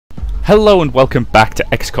Hello and welcome back to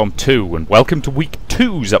Xcom 2, and welcome to Week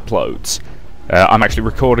 2's uploads. I'm actually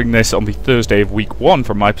recording this on the Thursday of Week 1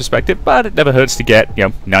 from my perspective, but it never hurts to get,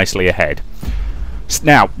 nicely ahead.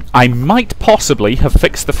 Now, I might possibly have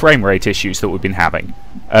fixed the frame rate issues that we've been having.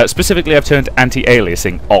 Specifically, I've turned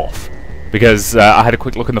anti-aliasing off, because I had a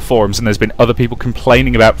quick look in the forums and there's been other people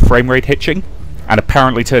complaining about frame rate hitching, and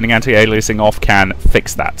apparently turning anti-aliasing off can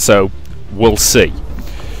fix that, so we'll see.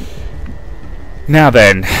 Now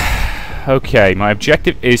then, okay, my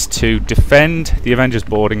objective is to defend the Avengers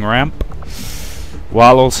boarding ramp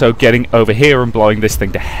while also getting over here and blowing this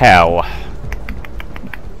thing to hell.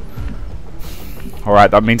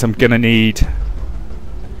 Alright, that means I'm gonna need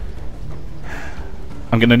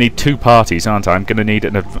two parties, aren't I? I'm gonna need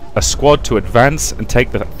a squad to advance and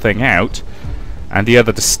take the thing out, and the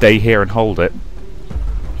other to stay here and hold it.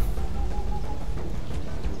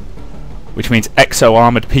 Which means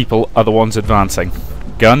exo-armored people are the ones advancing.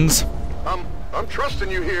 Guns? I'm trusting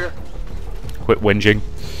you here. Quit whinging.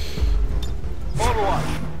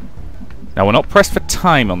 Overwatch. Now, we're not pressed for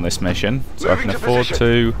time on this mission, so I can afford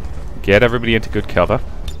to get everybody into good cover.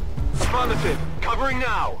 Affirmative. Covering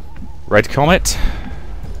now. Red Comet.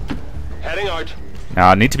 Heading out. Now,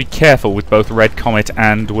 I need to be careful with both Red Comet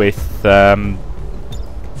and with I'm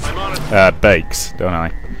on it. Bakes, don't I?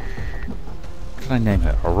 What did I name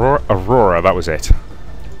her? Aurora, that was it.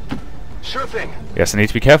 Sure thing. Yes, I need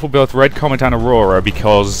to be careful with both Red Comet and Aurora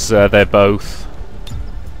because they're both...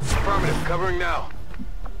 Affirmative. Covering now.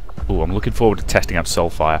 Ooh, I'm looking forward to testing out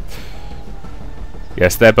Soulfire.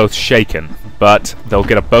 Yes, they're both shaken, but they'll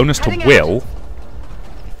get a bonus to will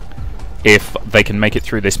if they can make it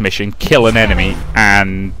through this mission, kill an enemy,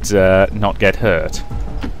 and not get hurt.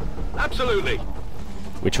 Absolutely.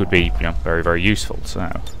 Which would be, very, very useful, so...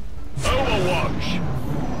 Overwatch.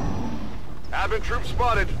 Advent troops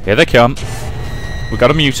spotted. Here they come. We've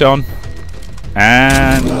got a Muton.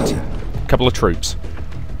 And a couple of troops.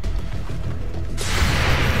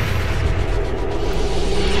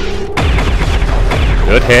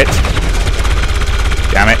 Good hit.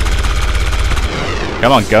 Damn it.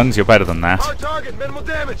 Come on, guns, you're better than that. Hard target, minimal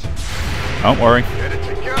damage. Don't worry. Get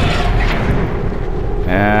it together.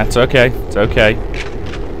 Yeah, it's okay. It's okay.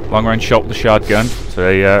 Long range shot with the shotgun. It's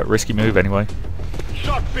a risky move anyway.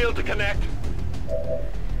 Shot field to connect.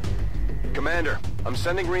 Commander, I'm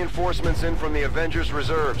sending reinforcements in from the Avengers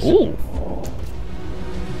reserves. Ooh.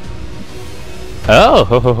 Oh,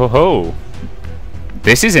 ho ho ho ho.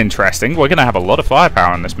 This is interesting. We're going to have a lot of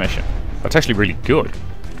firepower on this mission. That's actually really good.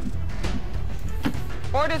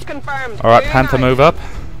 Orders confirmed. Alright, Panther, move up.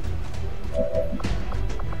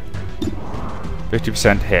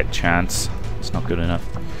 50% hit chance. It's not good enough.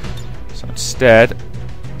 So instead,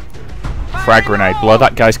 frag grenade. Blow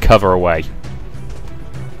that guy's cover away.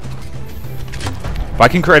 If I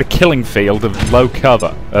can create a killing field of low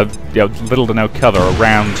cover, of little to no cover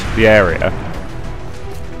around the area,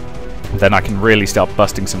 then I can really start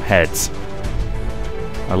busting some heads.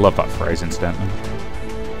 I love that phrase, incidentally.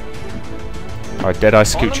 Alright, Deadeye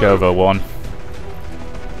scooch over one.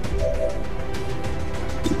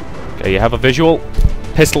 Okay, you have a visual.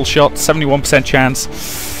 Pistol shot, 71%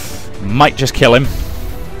 chance. Might just kill him.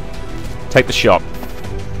 Take the shot.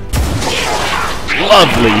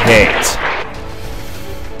 Lovely hit!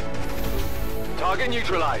 Target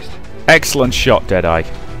neutralized. Excellent shot, Deadeye.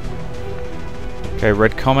 Okay,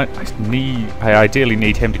 Red Comet. I ideally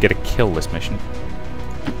need him to get a kill this mission.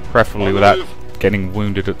 Preferably without getting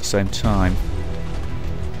wounded at the same time.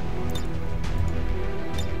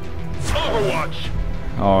 Overwatch.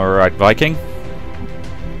 Alright, Viking.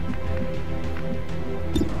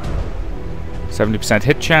 70%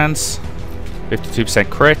 hit chance. 52%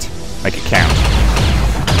 crit. Make it count.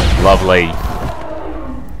 Lovely.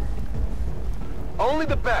 Only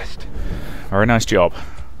the best. Very nice job.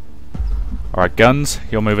 Alright, guns,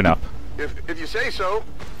 you're moving up. If you say so.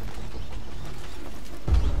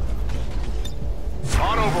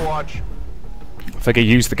 On Overwatch. I figure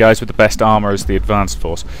use the guys with the best armor as the advanced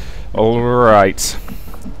force. Alright.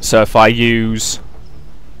 So if I use...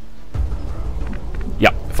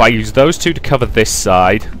 Yep, if I use those two to cover this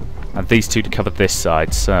side, and these two to cover this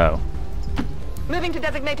side, so... Moving to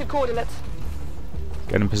designated coordinates.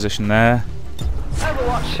 Get in position there.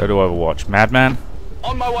 Overwatch. Go to Overwatch. Madman?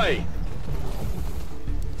 On my way.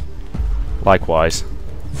 Likewise.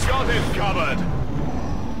 Got him covered.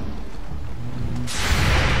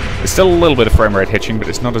 There's still a little bit of frame rate hitching, but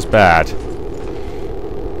it's not as bad.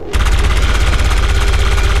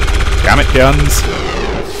 Damn it, guns!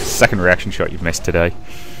 Second reaction shot you've missed today.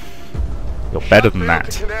 You're better than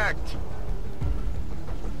that.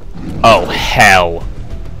 Oh, hell.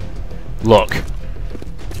 Look.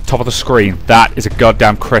 top of the screen. That is a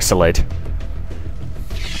goddamn chrysalid.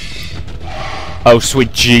 Oh,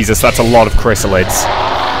 sweet Jesus, that's a lot of chrysalids.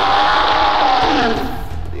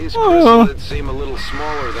 These chrysalids seem a little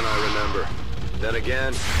smaller than I remember. Then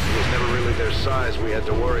again, it was never really their size we had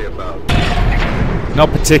to worry about. Not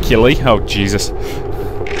particularly. Oh, Jesus.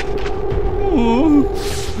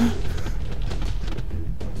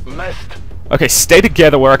 Missed. Okay, stay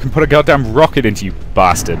together where I can put a goddamn rocket into you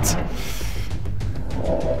bastards.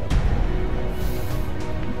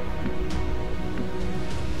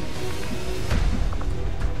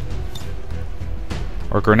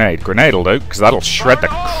 Or a grenade. Grenade will do, because that'll shred the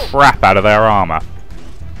crap out of their armor.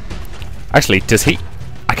 Actually, does he...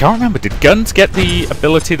 I can't remember. Did Guns get the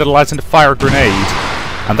ability that allows him to fire a grenade?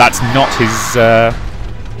 And that's not his...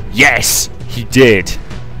 Yes! He did.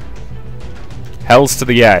 Hells to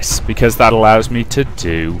the yes, because that allows me to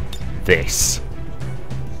do this.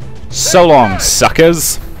 So long,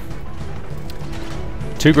 suckers!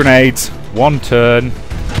 2 grenades, 1 turn.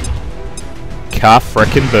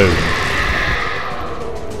 Ka-frickin' boom.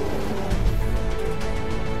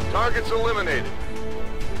 Targets eliminated.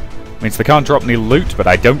 Means they can't drop any loot, but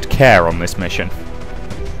I don't care on this mission.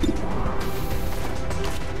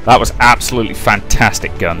 That was absolutely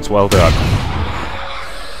fantastic, Guns. Well done.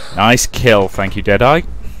 Nice kill, thank you, Deadeye.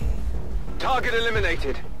 Target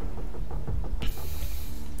eliminated.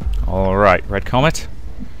 Alright, Red Comet.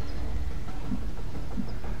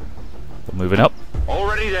 We're moving up.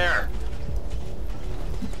 Already there.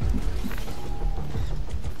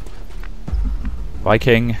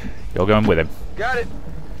 Viking, you're going with him. Got it.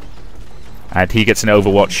 And he gets an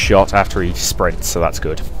Overwatch shot after he sprints, so that's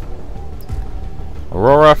good.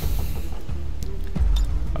 Aurora.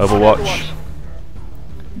 Overwatch.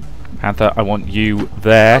 Panther, I want you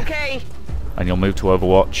there. Okay. And you'll move to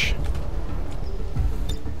Overwatch.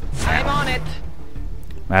 I'm on it.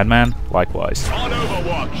 Madman, likewise. On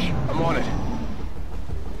Overwatch. I'm on it.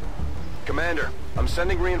 Commander, I'm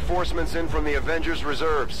sending reinforcements in from the Avengers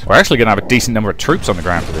reserves. We're actually going to have a decent number of troops on the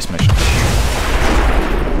ground for this mission.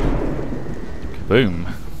 Boom.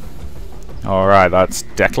 Alright, that's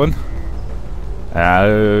Declan.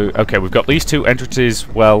 Okay, we've got these 2 entrances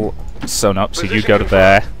well sewn up, so you go to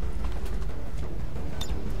there.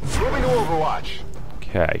 Moving to Overwatch.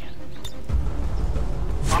 Okay.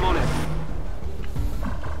 I'm on it.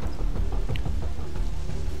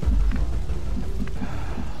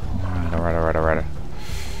 Alright.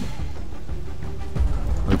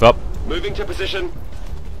 Move up. Moving to position.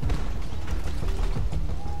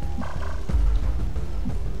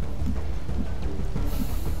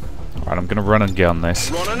 Alright, I'm gonna run and gun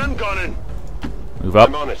this. Running and gunning. Move up.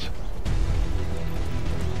 I'm on it.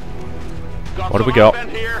 What do we got?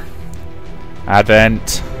 Here.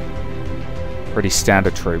 Advent. Pretty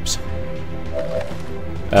standard troops.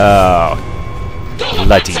 Oh.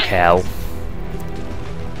 Bloody hell.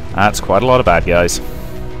 That's quite a lot of bad guys.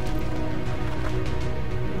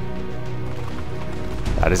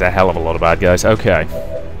 That is a hell of a lot of bad guys. Okay.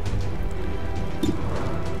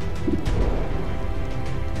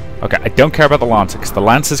 Okay, I don't care about the Lancer, because the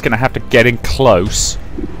Lancer's going to have to get in close.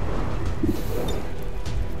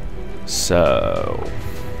 So...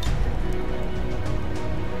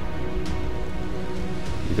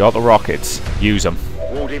 you got the rockets. Use them.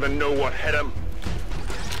 Won't even know what hit him.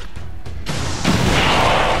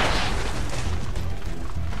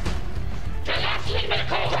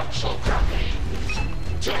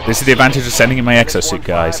 This is the advantage of sending in my exosuit,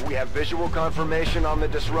 guys. We have visual confirmation on the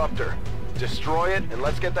disruptor. Destroy it, and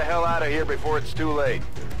let's get the hell out of here before it's too late.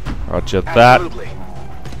 Roger that. Absolutely.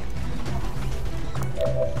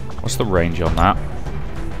 What's the range on that?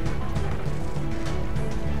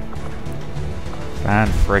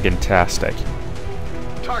 Fan-friggin-tastic.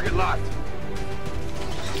 Target locked.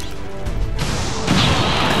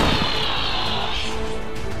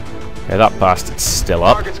 Okay, that bastard's still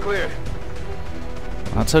up. Target's cleared.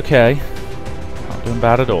 That's okay. Not doing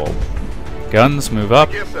bad at all. Guns, move up.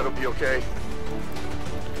 I guess that'll be okay.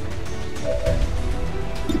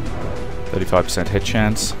 35% hit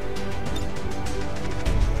chance.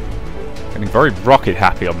 Getting very rocket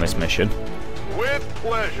happy on this mission. With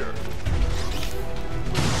pleasure.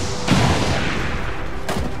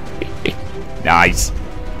 Nice.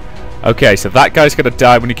 Okay, so that guy's gonna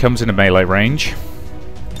die when he comes into melee range.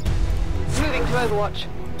 Moving to Overwatch.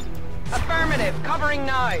 Affirmative. Covering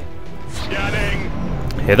now. Scanning.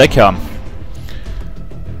 Here they come.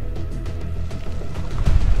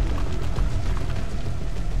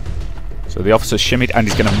 So the officer shimmied and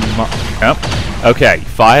he's gonna oh, okay,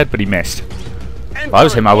 fired, but he missed. If I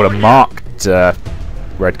was him, I would have marked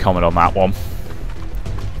Red Comet on that one.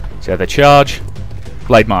 So they charge.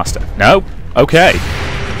 Blade Master. No? Okay.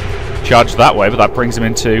 Charge that way, but that brings him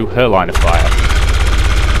into her line of fire.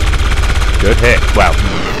 Good hit. Well,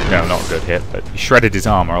 no, not a good hit, but he shredded his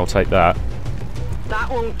armor, I'll take that. That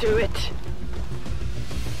won't do it.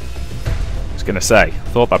 I was gonna say,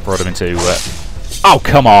 thought that brought him into... Oh,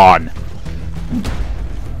 come on!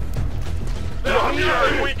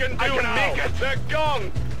 We can do now. They're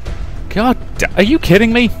gone. God, are you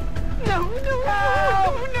kidding me? No, please,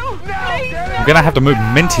 I'm gonna have to move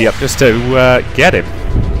Minty up just to get him.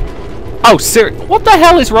 Oh, seriously, what the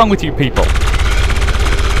hell is wrong with you people?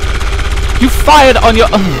 You fired on your...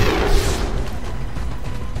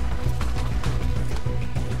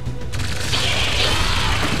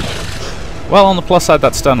 Well, on the plus side,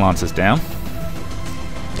 that stun lance is down.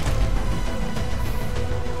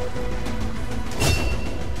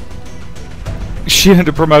 She earned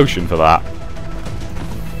a promotion for that.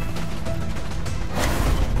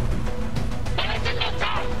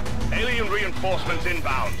 Alien reinforcements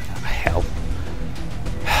inbound. Hell.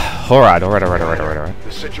 Alright.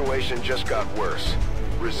 The situation just got worse.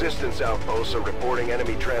 Resistance outposts are reporting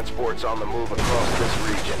enemy transports on the move across this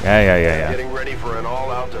region. Yeah. Getting ready for an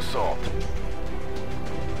all-out assault.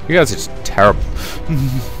 You guys are just terrible.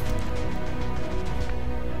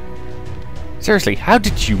 Seriously, how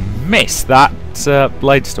did you miss that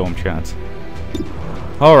Blade Storm chance?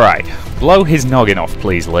 Alright, blow his noggin off,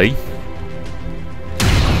 please, Lee.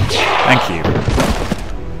 Thank you.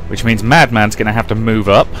 Which means Madman's gonna have to move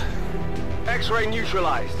up. X-ray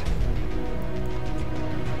neutralized.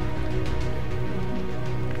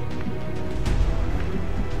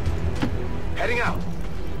 Heading out.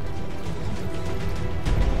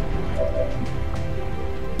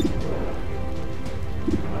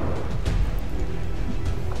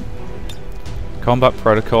 Combat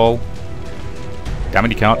protocol. Damn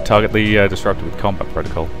it, you can't target the disruptor with combat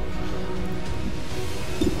protocol.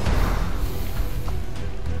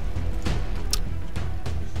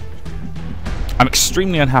 I'm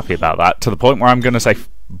extremely unhappy about that, to the point where I'm going to say,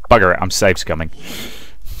 bugger it, I'm save scumming.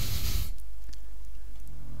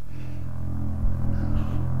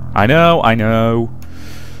 I know.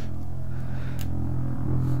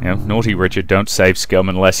 You know, naughty Richard, don't save scum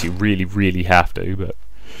unless you really, really have to, but...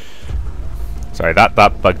 Sorry, that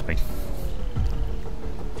bugged me.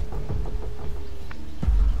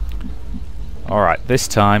 Alright, this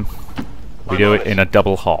time we do it in a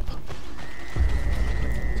double hop.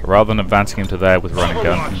 So rather than advancing him to there with running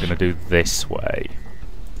gun, I'm going to do this way.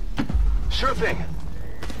 Sure thing.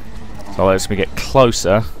 So lets me get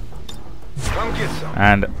closer Come get some.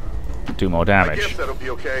 and do more I damage. guess that'll be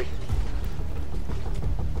okay.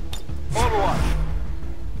 Overwatch.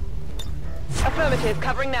 Affirmative,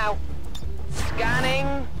 covering now.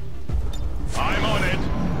 Scanning. I'm on it.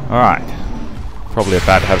 Alright. Probably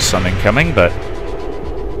about to have some incoming, but...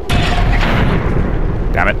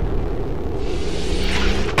 Damn it.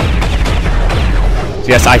 So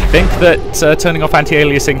yes, I think that turning off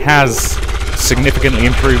anti-aliasing has significantly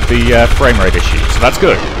improved the frame rate issue, so that's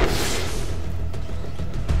good.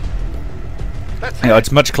 You know,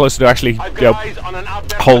 it's much closer to actually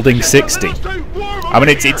holding 60. I mean,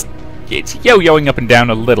 it's yo-yoing up and down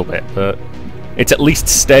a little bit, but it's at least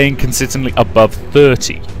staying consistently above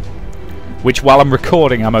 30, which, while I'm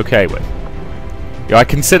recording, I'm okay with. You know, I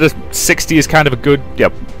consider 60 as kind of a good...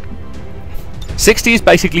 60 is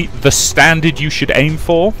basically the standard you should aim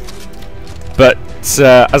for, but as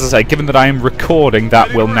I say, given that I am recording,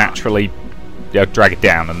 that will naturally drag it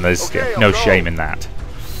down, and there's no shame in that.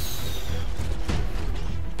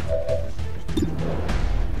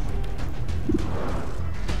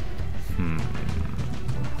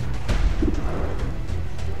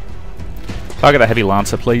 Target a heavy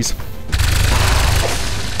lancer, please.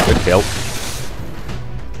 Good kill.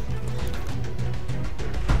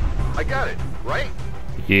 I got it, right?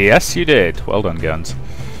 Yes, you did. Well done, guns.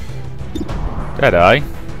 Deadeye.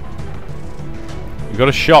 You got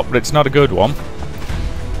a shot, but it's not a good one.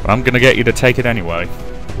 But I'm gonna get you to take it anyway.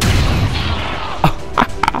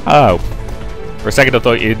 Oh. For a second I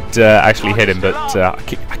thought you'd actually hit him, but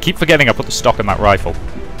I keep forgetting I put the stock in that rifle.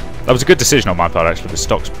 That was a good decision on my part, actually. The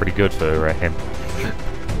stock's pretty good for him.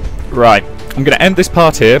 Right, I'm going to end this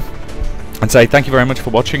part here and say thank you very much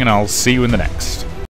for watching, and I'll see you in the next.